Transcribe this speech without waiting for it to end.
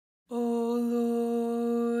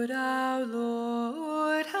our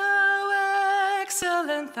Lord, how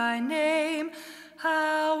excellent thy name,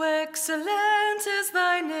 how excellent is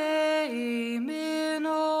thy name in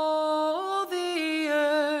all the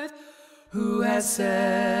earth. Who has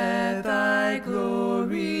set thy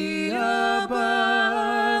glory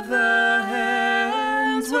above the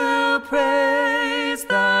heavens will praise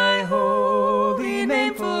thy holy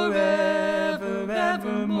name forever,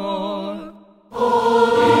 evermore.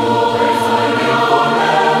 Holy, praise thy name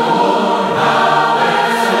forevermore. How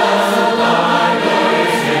excellent thy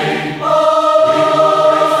name. Holy,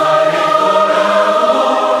 praise thy name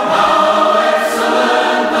forevermore. How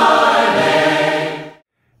excellent thy name.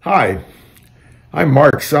 Hi, I'm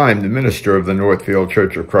Mark Syme, the minister of the Northfield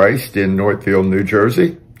Church of Christ in Northfield, New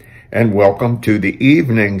Jersey, and welcome to the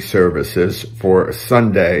evening services for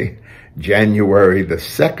Sunday, January the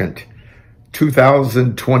 2nd,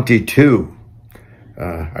 2022.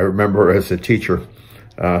 I remember as a teacher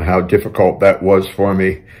how difficult that was for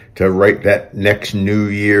me to write that next new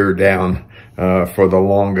year down for the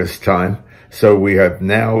longest time. So we have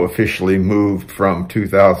now officially moved from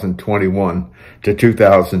 2021 to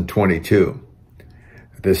 2022.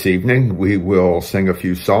 This evening, we will sing a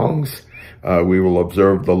few songs. We will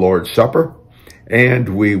observe the Lord's Supper, and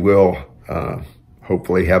we will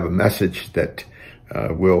hopefully have a message that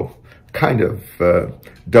will kind of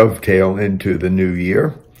dovetail into the new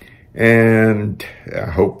year, and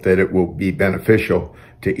I hope that it will be beneficial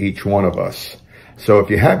to each one of us. So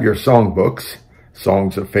if you have your songbooks,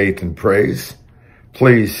 Songs of Faith and Praise,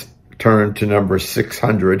 please turn to number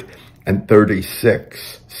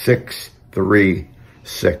 636,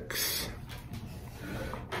 636.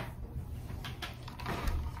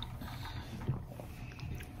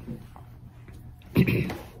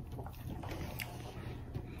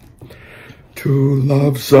 To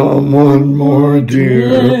love someone more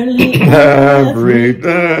dear every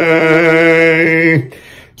day,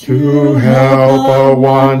 to help a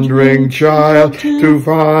wandering child to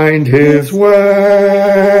find his way,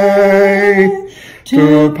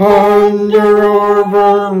 to ponder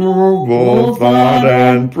over noble thought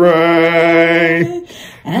and pray,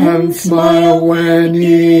 and smile when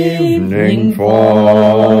evening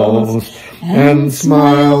falls, and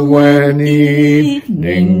smile when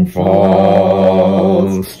evening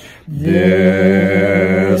falls.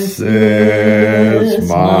 This is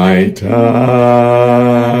my task,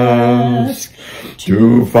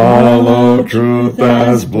 to follow truth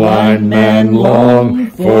as blind men long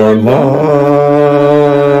for light,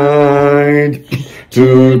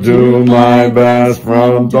 to do my best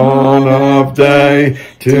from dawn of day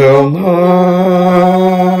till night,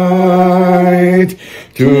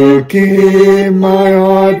 to keep my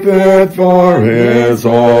heart fit for his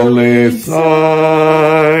holy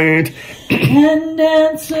sight, and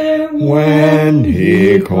answer when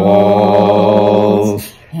he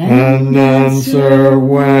calls, and answer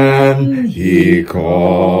when he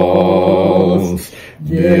calls.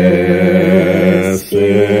 This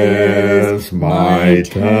is my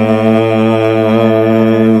task,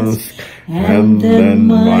 and then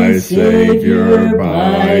my Savior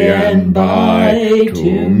by and by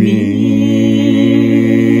to meet,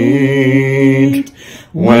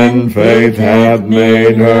 when faith hath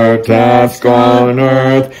made her task on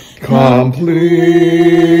earth complete,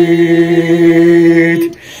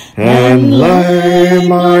 and lay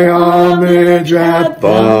my homage at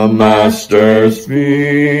the Master's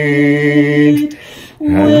feet,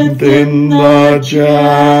 and within the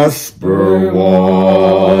jasper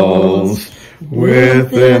walls,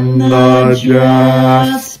 within the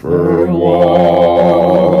jasper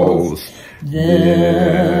walls,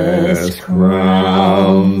 this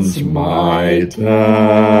crowns my task.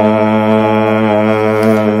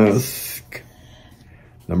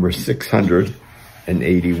 Number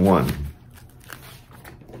 681.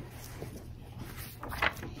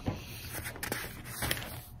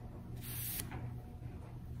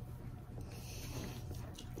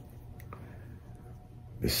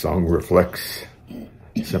 This song reflects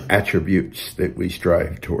some attributes that we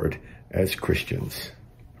strive toward as Christians.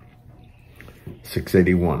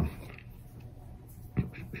 681.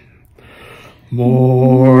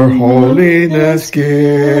 More holiness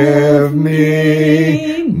give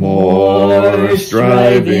me, more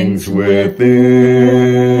strivings within,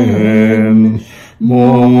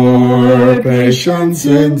 more patience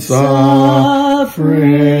in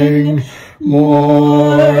suffering,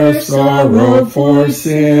 more sorrow for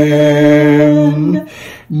sin,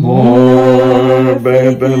 more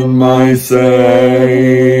faith in my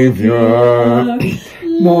Savior,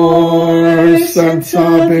 more sense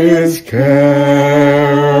of his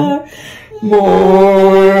care,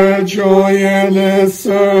 more joy in his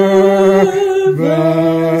service,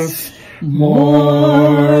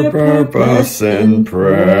 more purpose in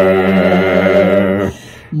prayer,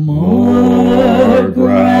 more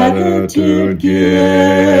gratitude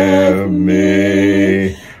give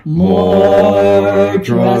me, more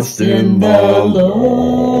trust in the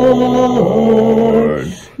Lord,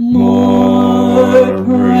 more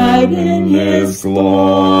pride in his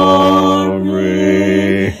glory,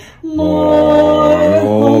 more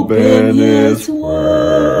hope in his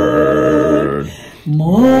word,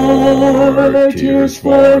 more tears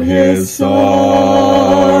for his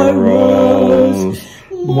sorrows,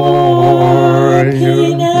 more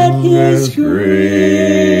pain at his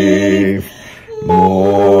grief,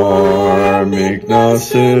 more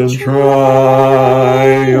meekness in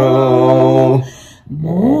trial,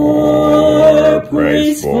 more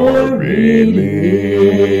praise for relief,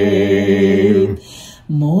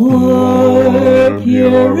 more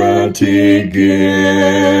purity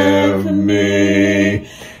give me,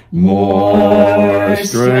 more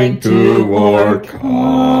strength to overcome,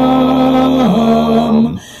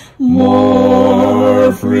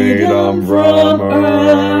 more freedom from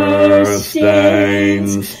earth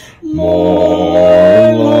stains,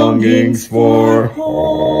 more longings for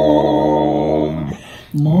home,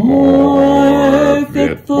 more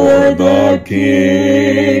fit for the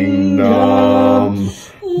kingdom,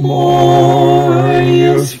 more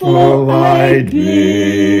useful I'd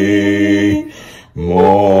be,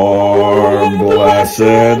 more blessed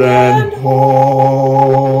and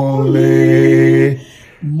holy,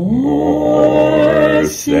 more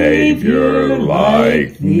Savior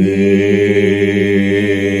like thee.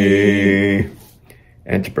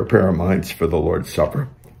 And to prepare our minds for the Lord's Supper,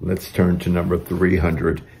 let's turn to number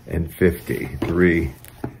 350, 350.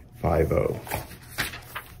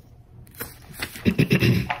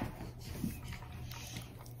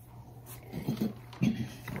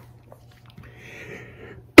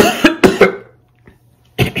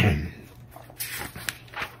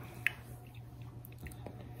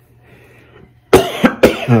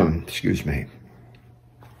 Excuse me.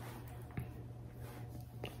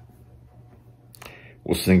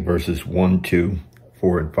 We'll sing verses 1, 2,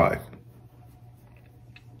 4, and 5.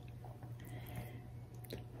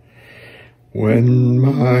 When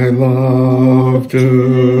my love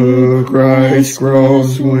to Christ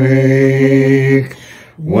grows weak,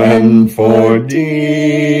 when for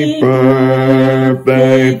deeper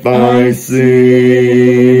faith I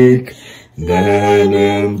seek, then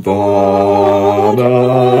in thought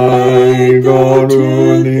I go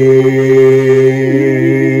to thee.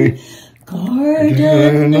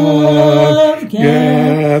 Garden of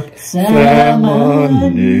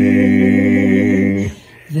Gethsemane,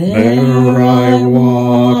 there I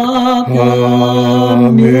walk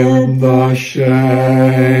amid the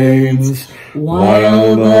shades,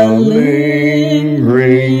 while the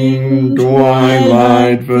lingering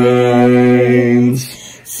twilight fades.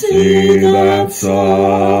 See that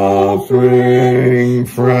suffering,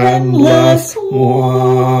 friendless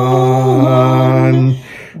one,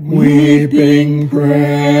 weeping,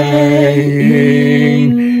 praying,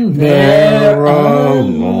 there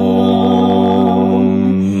alone.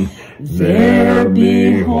 There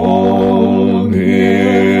behold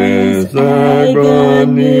his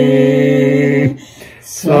agony,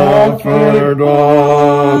 suffered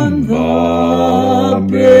on the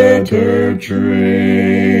bitter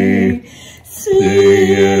tree.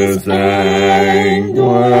 See his anguish,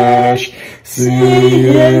 see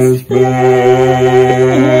his faith,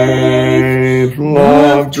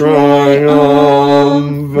 love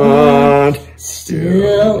triumphant,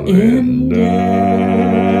 still in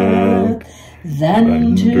death.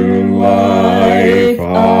 Then to life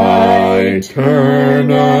I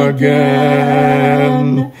turn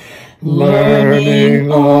again,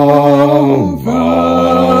 learning all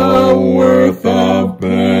the worth of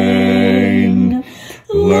pain,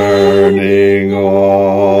 learning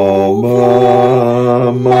all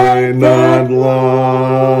the might that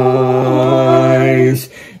lies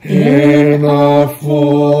in a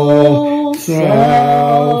full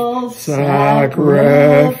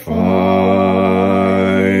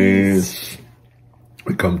self-sacrifice.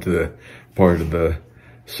 We come to the part of the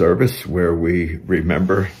service where we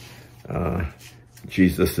remember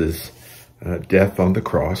Jesus' death on the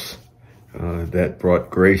cross that brought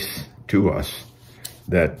grace to us,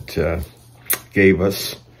 that gave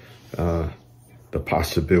us the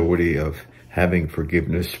possibility of having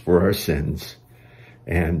forgiveness for our sins,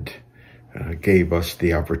 and gave us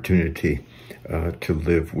the opportunity to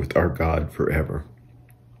live with our God forever.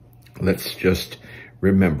 Let's just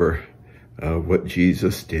remember what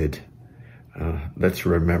Jesus did let's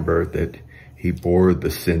remember that he bore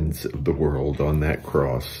the sins of the world on that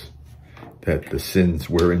cross, that the sins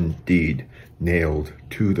were indeed nailed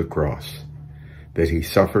to the cross, that he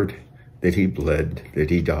suffered, that he bled, that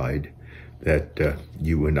he died, that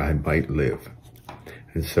you and I might live.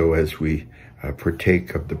 And so as we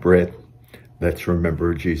partake of the bread, let's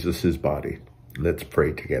remember Jesus' body. Let's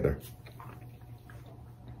pray together.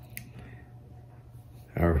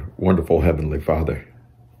 Our wonderful Heavenly Father,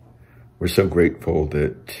 we're so grateful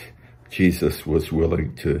that Jesus was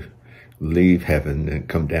willing to leave heaven and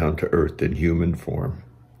come down to earth in human form.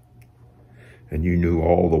 And you knew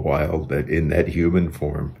all the while that in that human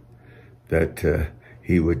form, that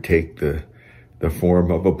he would take the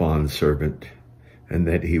form of a bondservant, and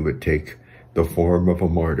that he would take the form of a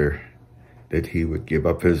martyr, that he would give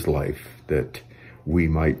up his life, that we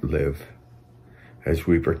might live. As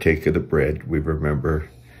we partake of the bread, we remember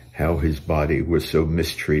how his body was so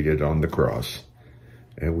mistreated on the cross.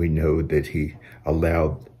 And we know that he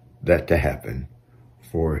allowed that to happen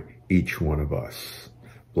for each one of us.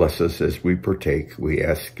 Bless us as we partake. We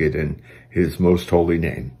ask it in his most holy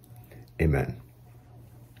name. Amen.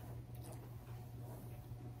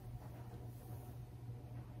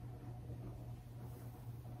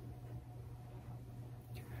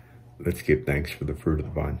 Let's give thanks for the fruit of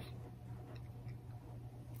the vine.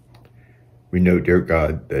 We know, dear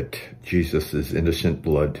God, that Jesus' innocent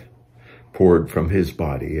blood poured from his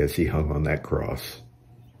body as he hung on that cross.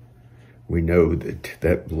 We know that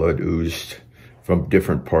that blood oozed from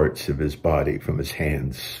different parts of his body, from his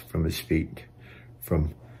hands, from his feet,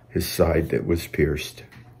 from his side that was pierced.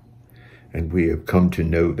 And we have come to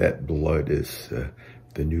know that blood is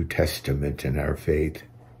the New Testament in our faith.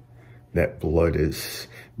 That blood is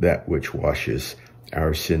that which washes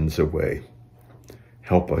our sins away.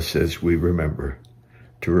 Help us as we remember,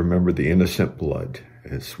 to remember the innocent blood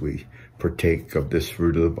as we partake of this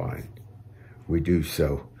fruit of the vine. We do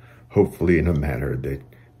so, hopefully in a manner that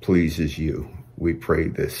pleases you. We pray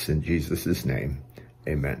this in Jesus' name.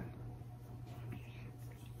 Amen.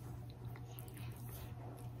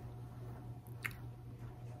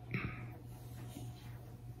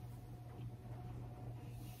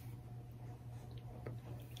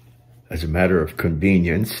 As a matter of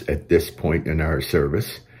convenience, at this point in our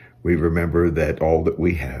service, we remember that all that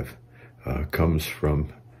we have comes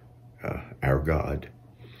from our God.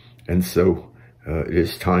 And so it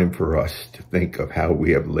is time for us to think of how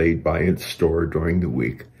we have laid by in store during the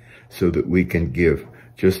week so that we can give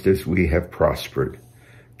just as we have prospered.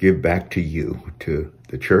 Give back to you, to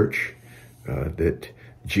the church that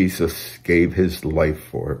Jesus gave his life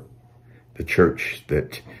for, the church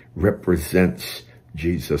that represents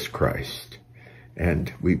Jesus Christ.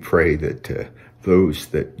 And we pray that those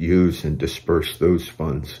that use and disperse those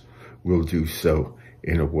funds will do so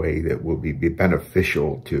in a way that will be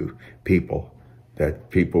beneficial to people, that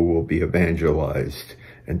people will be evangelized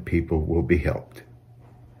and people will be helped.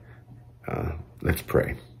 Let's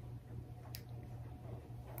pray.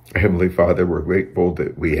 Heavenly Father, we're grateful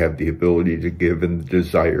that we have the ability to give and the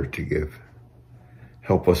desire to give.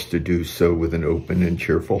 Help us to do so with an open and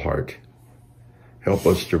cheerful heart. Help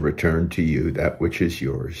us to return to you that which is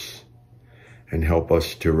yours. And help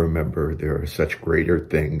us to remember there are such greater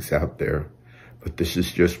things out there. But this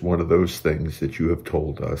is just one of those things that you have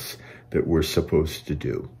told us that we're supposed to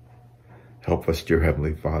do. Help us, dear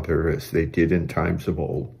Heavenly Father, as they did in times of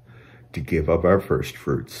old, to give of our first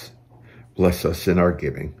fruits. Bless us in our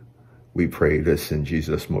giving. We pray this in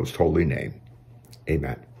Jesus' most holy name.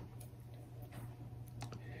 Amen.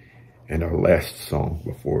 And our last song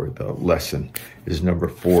before the lesson is number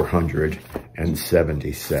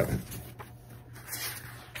 477.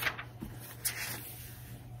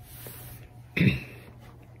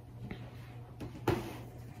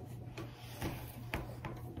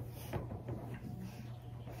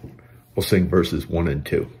 We'll sing verses 1 and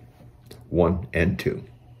 2. 1 and 2.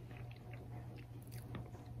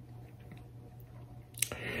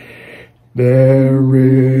 There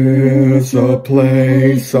is a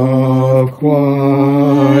place of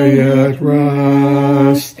quiet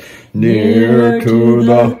rest near to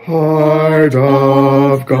the heart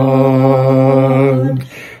of God,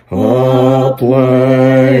 a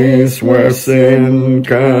place where sin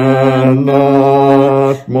cannot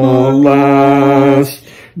molest,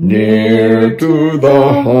 near to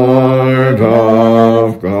the heart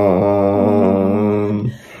of God.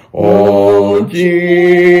 O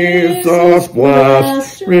Jesus,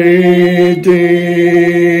 blessed Redeemer,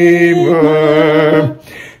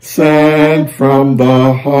 sent from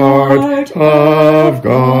the heart of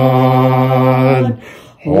God,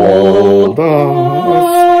 hold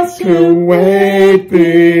us to wait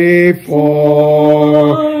before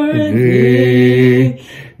thee,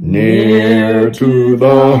 near to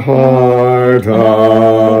the heart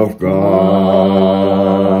of God.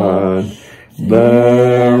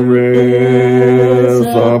 There is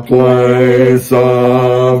a place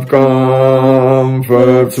of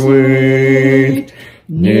comfort sweet,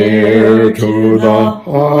 near to the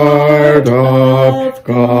heart of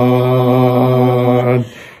God.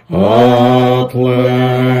 A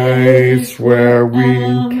place where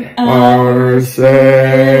we our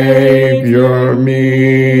Savior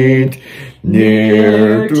meet,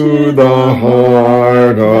 near to the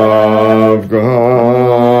heart of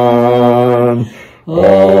God.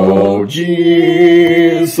 O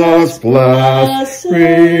Jesus, blessed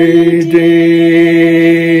Redeemer,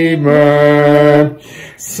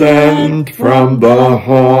 sent from the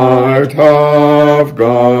heart of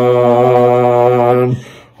God,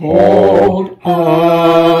 hold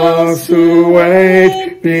us who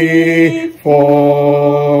wait before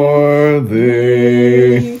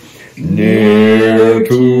thee, near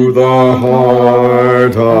to the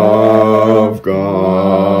heart of God.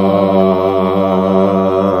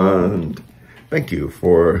 Thank you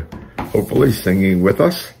for hopefully singing with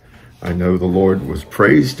us. I know the Lord was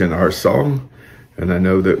praised in our song, and I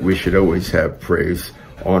know that we should always have praise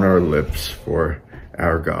on our lips for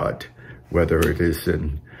our God, whether it is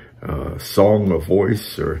in song of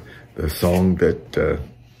voice or the song that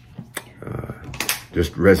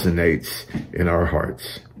just resonates in our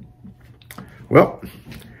hearts. Well,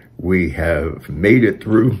 we have made it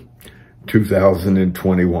through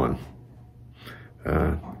 2021.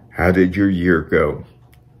 How did your year go?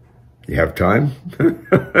 You have time?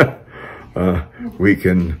 We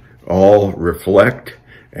can all reflect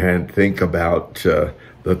and think about the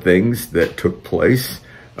things that took place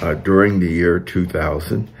during the year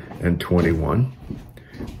 2021.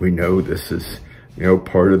 We know this is,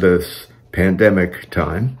 part of this pandemic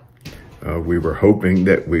time. We were hoping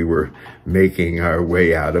that we were making our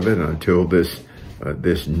way out of it until this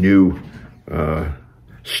new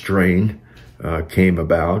strain came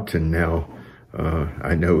about, and now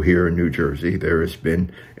I know here in New Jersey there has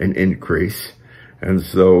been an increase, and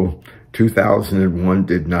so 2001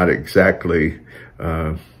 did not exactly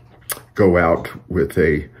go out with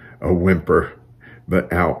a whimper,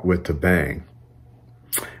 but out with a bang.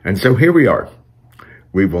 And so here we are.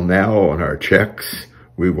 We will now, on our checks,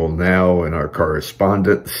 we will now in our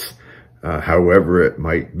correspondence, however it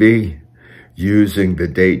might be, using the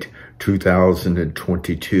date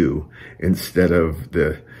 2022 instead of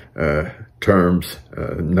the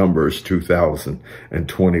numbers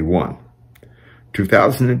 2021.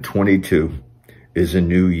 2022 is a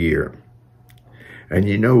new year. And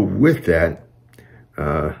with that,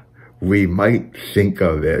 we might think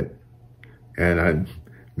of it, and I'm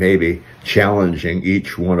maybe challenging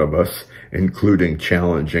each one of us, including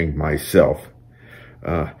challenging myself,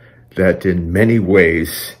 that in many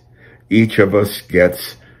ways, each of us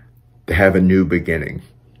gets to have a new beginning.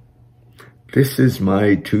 This is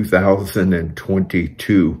my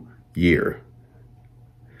 2022 year.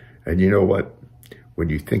 And you know what? When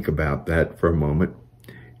you think about that for a moment,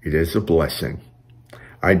 it is a blessing.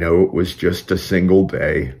 I know it was just a single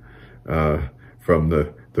day from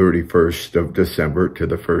the 31st of December to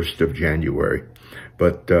the 1st of January.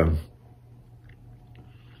 But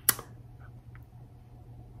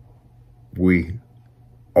we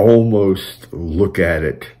almost look at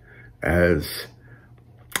it as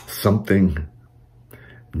something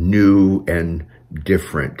new and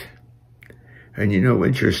different. And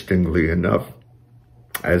interestingly enough,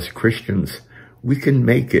 as Christians, we can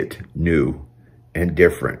make it new and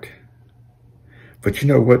different. But you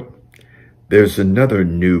know what? There's another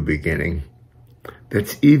new beginning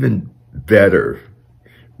that's even better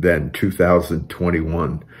than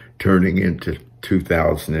 2021 turning into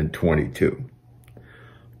 2022.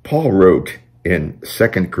 Paul wrote in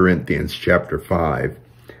 2 Corinthians chapter 5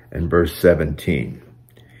 and verse 17.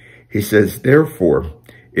 He says, "Therefore,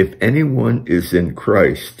 if anyone is in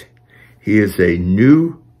Christ, he is a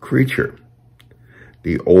new creature.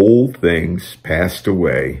 The old things passed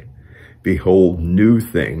away. Behold, new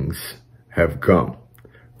things have come."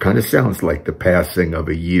 Kind of sounds like the passing of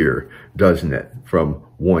a year, doesn't it? From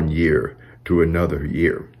one year to another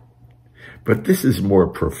year. But this is more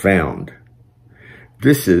profound.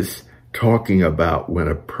 This is talking about when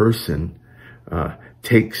a person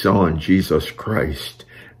takes on Jesus Christ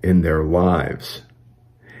in their lives.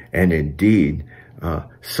 And indeed,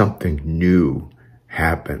 something new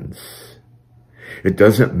happens. It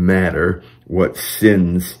doesn't matter what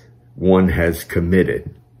sins one has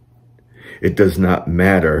committed. It does not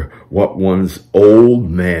matter what one's old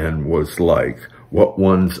man was like, what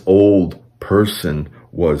one's old person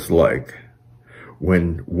was like.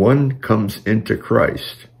 When one comes into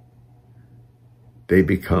Christ, they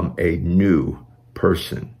become a new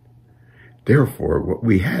person. Therefore, what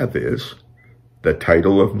we have is the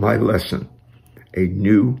title of my lesson, A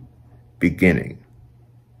New Beginning.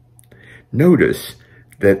 Notice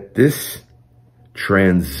that this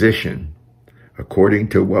transition, according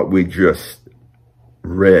to what we just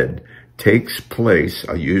read, takes place,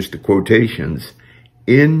 I use the quotations,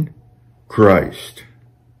 in Christ.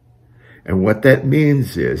 And what that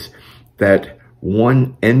means is that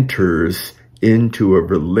one enters into a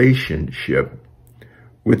relationship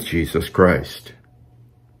with Jesus Christ.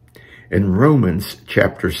 In Romans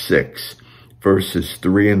chapter 6, verses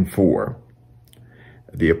 3 and 4,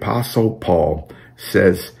 the Apostle Paul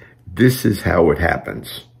says, this is how it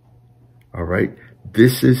happens. All right?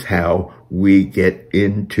 This is how we get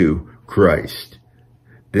into Christ.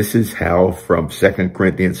 This is how, from 2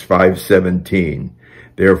 Corinthians 5:17,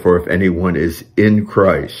 therefore, if anyone is in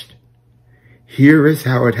Christ, here is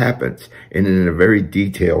how it happens, and in a very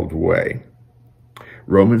detailed way.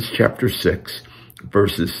 Romans chapter 6,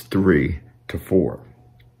 verses 3 to 4.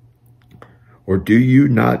 Or do you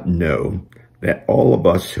not know that all of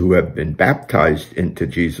us who have been baptized into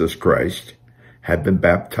Jesus Christ have been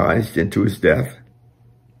baptized into his death?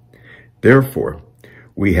 Therefore,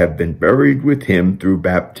 we have been buried with him through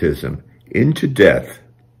baptism into death,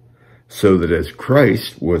 so that as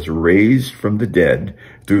Christ was raised from the dead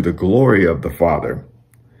through the glory of the Father,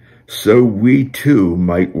 so we too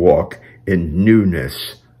might walk in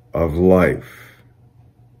newness of life.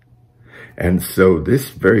 And so this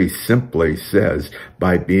very simply says,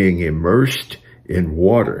 by being immersed in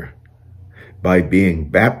water, by being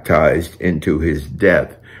baptized into his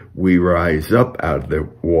death, we rise up out of the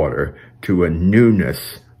water to a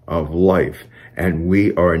newness of life. And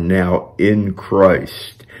we are now in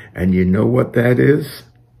Christ. And you know what that is?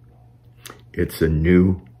 It's a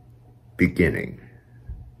new beginning.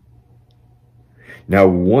 Now,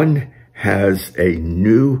 one has a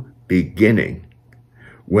new beginning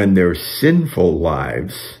when their sinful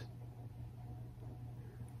lives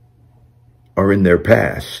are in their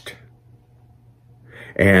past.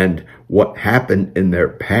 And what happened in their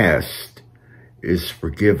past is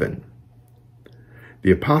forgiven.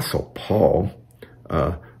 The Apostle Paul,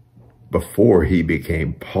 before he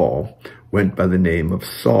became Paul, went by the name of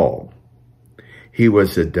Saul. He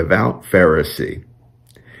was a devout Pharisee.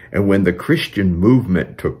 And when the Christian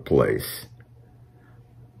movement took place,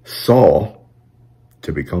 Saul,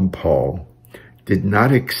 to become Paul, did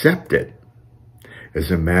not accept it.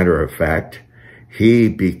 As a matter of fact, he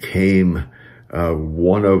became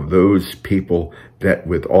one of those people that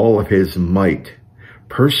with all of his might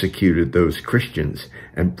persecuted those Christians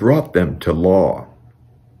and brought them to law.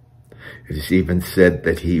 It is even said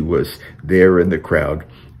that he was there in the crowd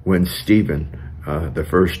when Stephen, the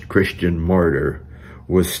first Christian martyr,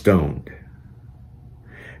 was stoned.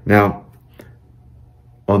 Now,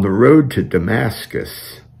 on the road to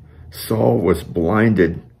Damascus, Saul was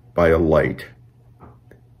blinded by a light,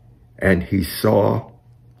 and he saw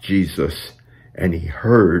Jesus, and he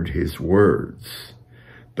heard his words.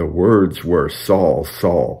 The words were, Saul,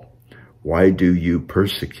 Saul, why do you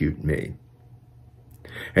persecute me?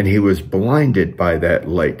 And he was blinded by that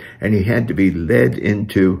light, and he had to be led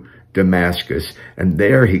into Damascus, and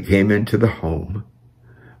there he came into the home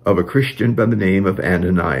of a Christian by the name of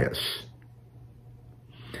Ananias.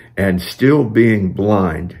 And still being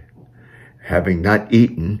blind, having not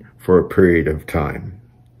eaten for a period of time,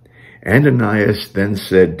 Ananias then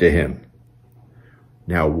said to him,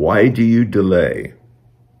 now why do you delay?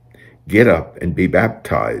 Get up and be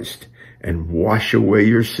baptized and wash away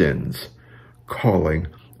your sins, calling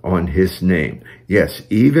on his name. Yes,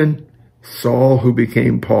 even Saul, who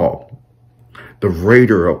became Paul, the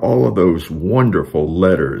writer of all of those wonderful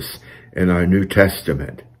letters in our New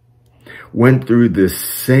Testament, went through the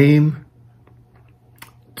same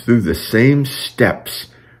steps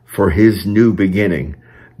for his new beginning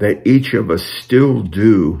that each of us still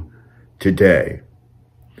do today.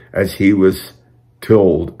 As he was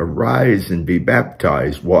told, arise and be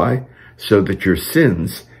baptized. Why? So that your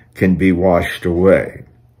sins can be washed away.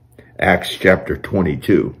 Acts chapter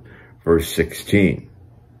 22, verse 16.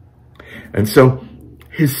 And so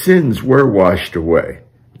his sins were washed away.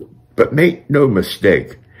 But make no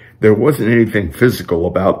mistake, there wasn't anything physical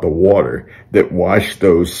about the water that washed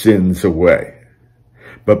those sins away.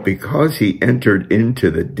 But because he entered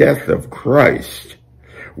into the death of Christ,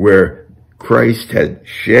 where Christ had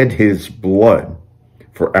shed his blood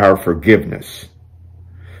for our forgiveness,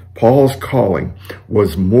 Paul's calling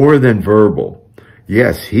was more than verbal.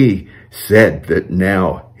 Yes, he said that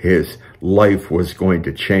now his life was going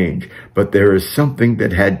to change, but there is something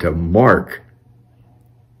that had to mark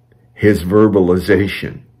his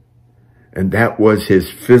verbalization, and that was his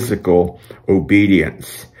physical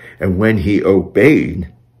obedience. And when he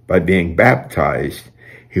obeyed by being baptized,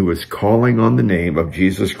 he was calling on the name of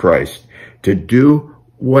Jesus Christ to do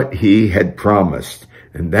what he had promised,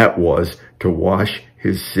 and that was to wash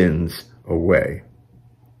his sins away.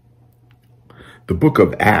 The book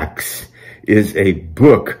of Acts is a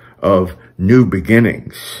book of new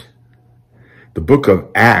beginnings. The book of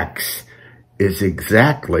Acts is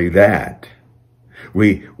exactly that.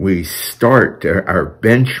 We start, our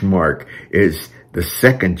benchmark is the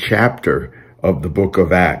second chapter of the book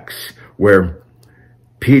of Acts, where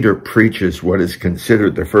Peter preaches what is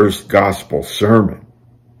considered the first gospel sermon.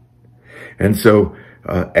 And so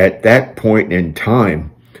at that point in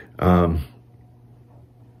time,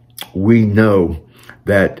 we know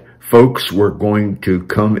that folks were going to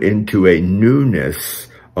come into a newness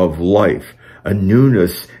of life, a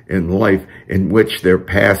newness in life in which their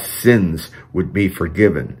past sins would be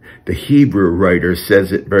forgiven. The Hebrew writer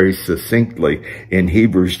says it very succinctly in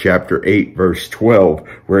Hebrews chapter 8, verse 12,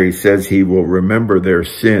 where he says he will remember their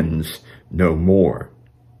sins no more.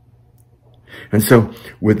 And so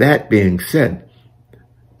with that being said,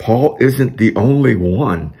 Paul isn't the only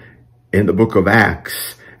one in the book of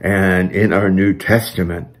Acts and in our New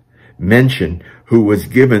Testament mentioned who was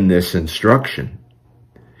given this instruction.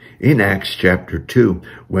 In Acts chapter 2,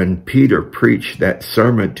 when Peter preached that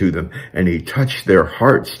sermon to them and he touched their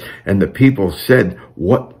hearts and the people said,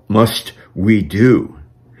 "What must we do?"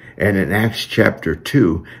 And in Acts chapter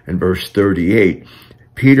 2 and verse 38,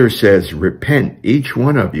 Peter says, "Repent, each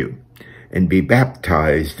one of you, and be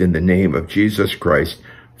baptized in the name of Jesus Christ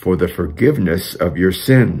for the forgiveness of your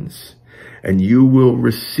sins, and you will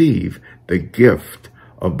receive the gift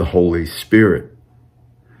of the Holy Spirit."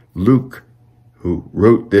 Luke, who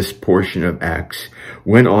wrote this portion of Acts,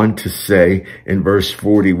 went on to say in verse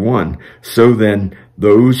 41, "So then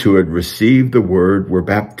those who had received the word were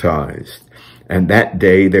baptized, and that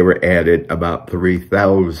day there were added about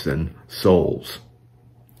 3,000 souls."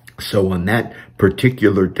 So on that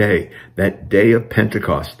particular day, that day of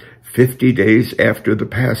Pentecost, 50 days after the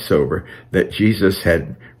Passover, that Jesus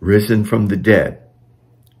had risen from the dead,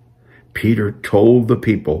 Peter told the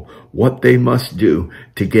people what they must do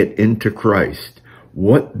to get into Christ,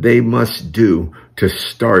 what they must do to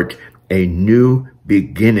start a new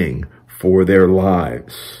beginning for their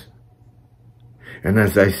lives. And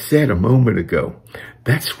as I said a moment ago,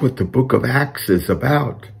 that's what the book of Acts is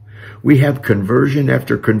about. We have conversion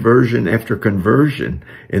after conversion after conversion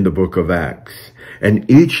in the book of Acts, and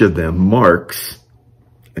each of them marks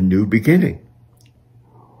a new beginning.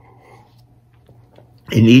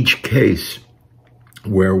 In each case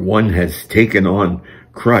where one has taken on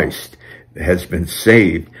Christ, has been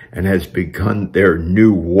saved, and has begun their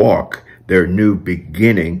new walk, their new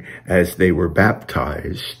beginning as they were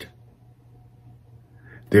baptized,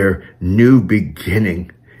 their new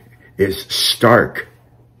beginning is stark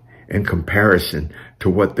in comparison to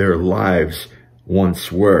what their lives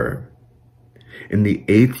once were. In the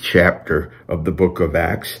 8th chapter of the book of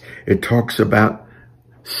Acts, it talks about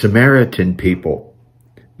Samaritan people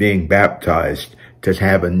being baptized to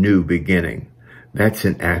have a new beginning. That's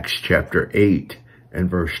in Acts chapter 8 and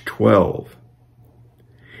verse 12.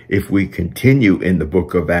 If we continue in the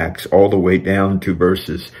book of Acts all the way down to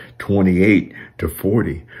verses 28 to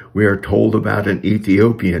 40, we are told about an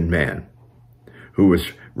Ethiopian man who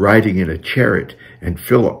was riding in a chariot, and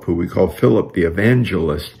Philip, who we call Philip the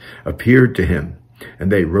evangelist, appeared to him,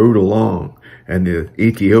 and they rode along. And the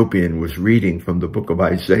Ethiopian was reading from the book of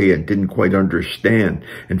Isaiah and didn't quite understand.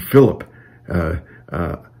 And Philip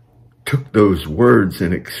took those words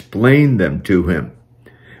and explained them to him.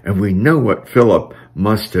 And we know what Philip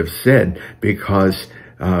must have said, because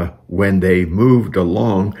when they moved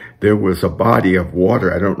along, there was a body of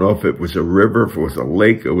water. I don't know if it was a river, if it was a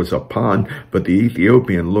lake, it was a pond, but the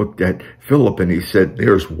Ethiopian looked at Philip and he said,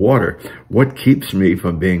 "There's water. What keeps me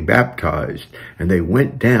from being baptized?" And they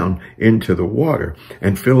went down into the water,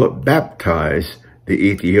 and Philip baptized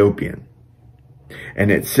the Ethiopian.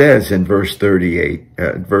 And it says in verse 40,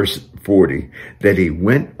 that he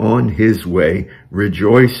went on his way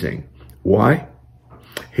rejoicing. Why?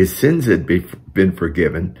 His sins had been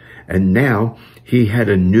forgiven, and now he had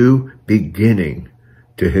a new beginning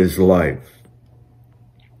to his life.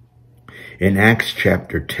 In Acts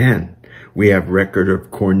chapter 10, we have record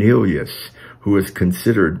of Cornelius, who is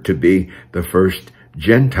considered to be the first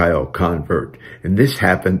Gentile convert. And this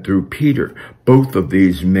happened through Peter. Both of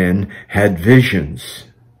these men had visions.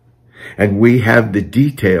 And we have the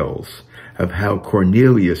details of how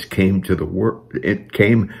Cornelius came to the work. It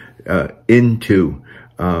came into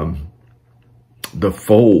the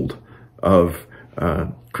fold of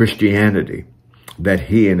Christianity, that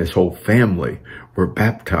he and his whole family were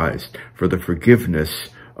baptized for the forgiveness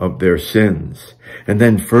of their sins. And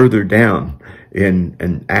then further down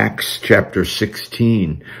in Acts chapter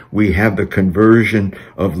 16, we have the conversion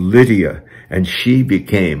of Lydia, and she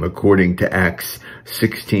became, according to Acts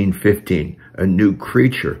 16:15, a new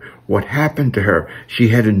creature. What happened to her? She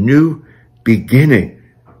had a new beginning.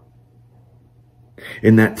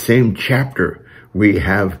 In that same chapter, we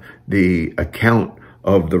have the account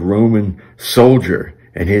of the Roman soldier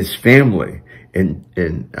and his family in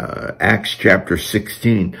Acts chapter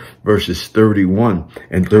 16, verses 31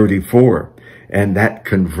 and 34. And that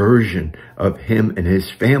conversion of him and his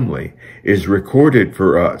family is recorded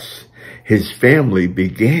for us. His family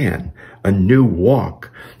began a new walk.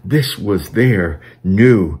 This was their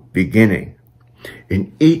new beginning.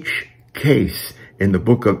 In each case in the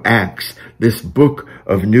book of Acts, this book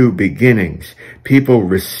of new beginnings, people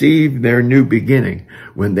received their new beginning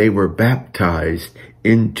when they were baptized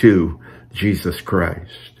into Jesus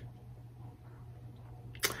Christ.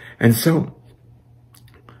 And so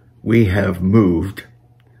we have moved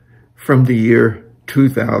from the year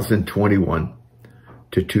 2021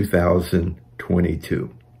 to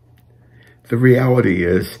 2022. The reality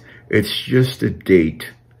is, it's just a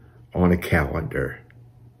date on a calendar.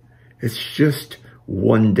 It's just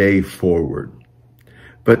one day forward.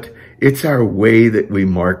 But it's our way that we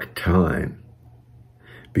mark time,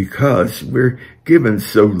 because we're given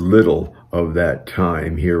so little of that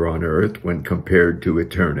time here on earth when compared to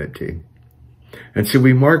eternity. And so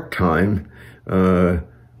we mark time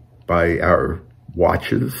by our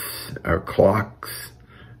watches, our clocks,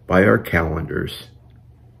 by our calendars.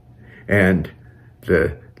 And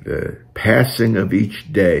the passing of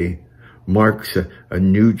each day marks a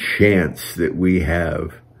new chance that we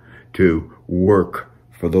have to work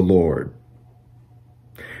for the Lord.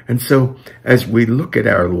 And so as we look at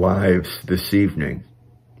our lives this evening,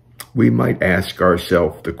 we might ask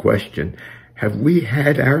ourselves the question, have we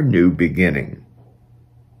had our new beginning?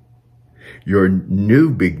 Your new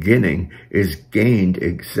beginning is gained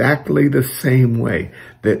exactly the same way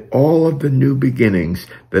that all of the new beginnings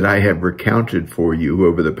that I have recounted for you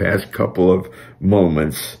over the past couple of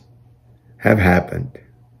moments have happened.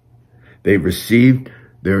 They received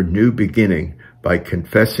their new beginning by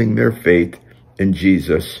confessing their faith in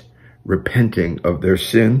Jesus, repenting of their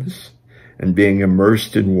sins, and being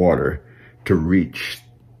immersed in water to reach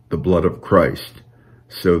the blood of Christ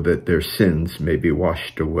so that their sins may be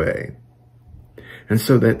washed away. And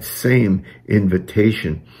so that same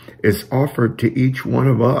invitation is offered to each one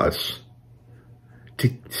of us to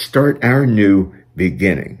start our new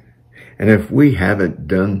beginning. And if we haven't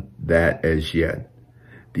done that as yet,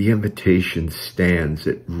 the invitation stands.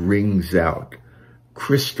 It rings out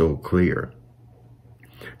crystal clear.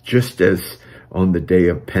 Just as on the day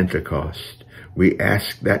of Pentecost, we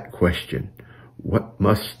ask that question, what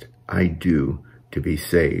must I do to be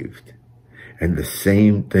saved? And the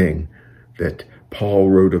same thing that Paul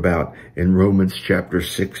wrote about in Romans chapter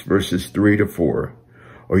 6, verses 3 to 4.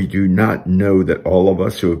 Or you do not know that all of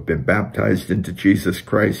us who have been baptized into Jesus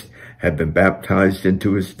Christ have been baptized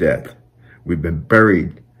into his death. We've been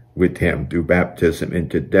buried with him through baptism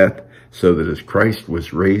into death, so that as Christ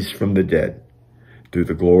was raised from the dead, through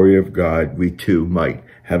the glory of God, we too might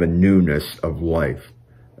have a newness of life,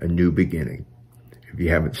 a new beginning. If you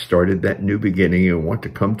haven't started that new beginning and want to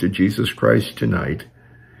come to Jesus Christ tonight,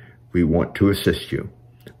 we want to assist you.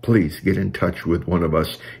 Please get in touch with one of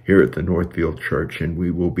us here at the Northfield Church, and we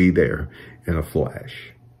will be there in a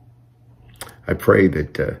flash. I pray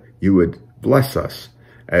that you would bless us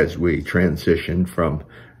as we transition from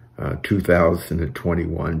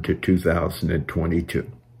 2021 to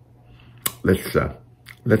 2022.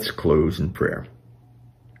 Let's close in prayer.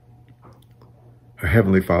 Our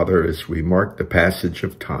Heavenly Father, as we mark the passage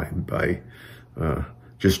of time by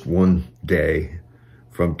just one day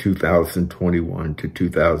from 2021 to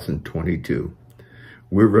 2022,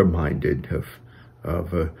 we're reminded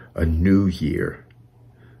of a new year,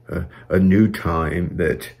 a new time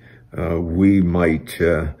that we might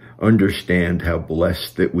understand how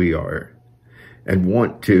blessed that we are and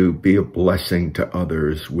want to be a blessing to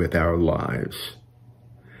others with our lives.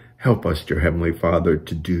 Help us, dear Heavenly Father,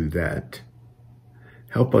 to do that.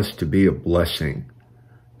 Help us to be a blessing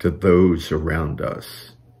to those around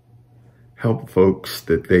us. Help folks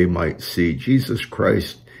that they might see Jesus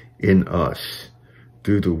Christ in us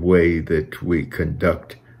through the way that we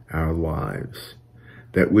conduct our lives,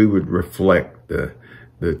 that we would reflect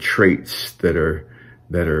the traits that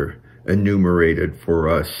are enumerated for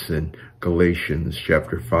us in Galatians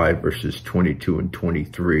chapter 5, verses 22 and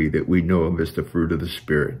 23, that we know of as the fruit of the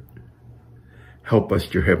Spirit. Help us,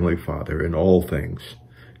 dear Heavenly Father, in all things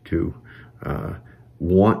to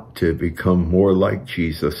want to become more like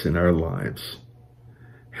Jesus in our lives.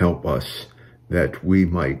 Help us that we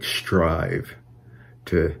might strive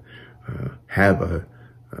to have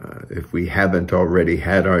if we haven't already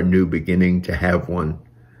had our new beginning, to have one.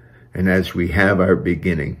 And as we have our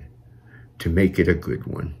beginning, to make it a good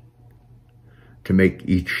one. To make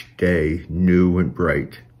each day new and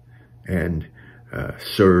bright, and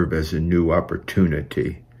serve as a new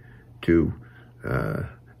opportunity to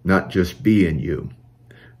not just be in you,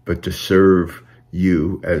 but to serve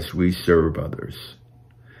you as we serve others.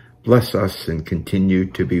 Bless us and continue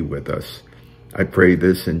to be with us. I pray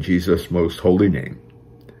this in Jesus' most holy name.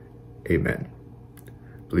 Amen.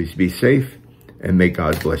 Please be safe, and may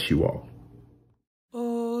God bless you all.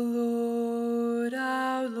 O Lord,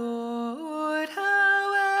 our Lord,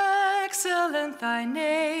 how excellent thy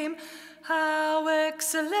name, how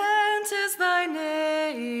excellent is thy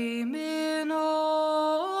name in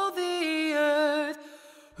all the earth.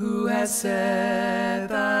 Who has set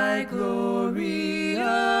thy glory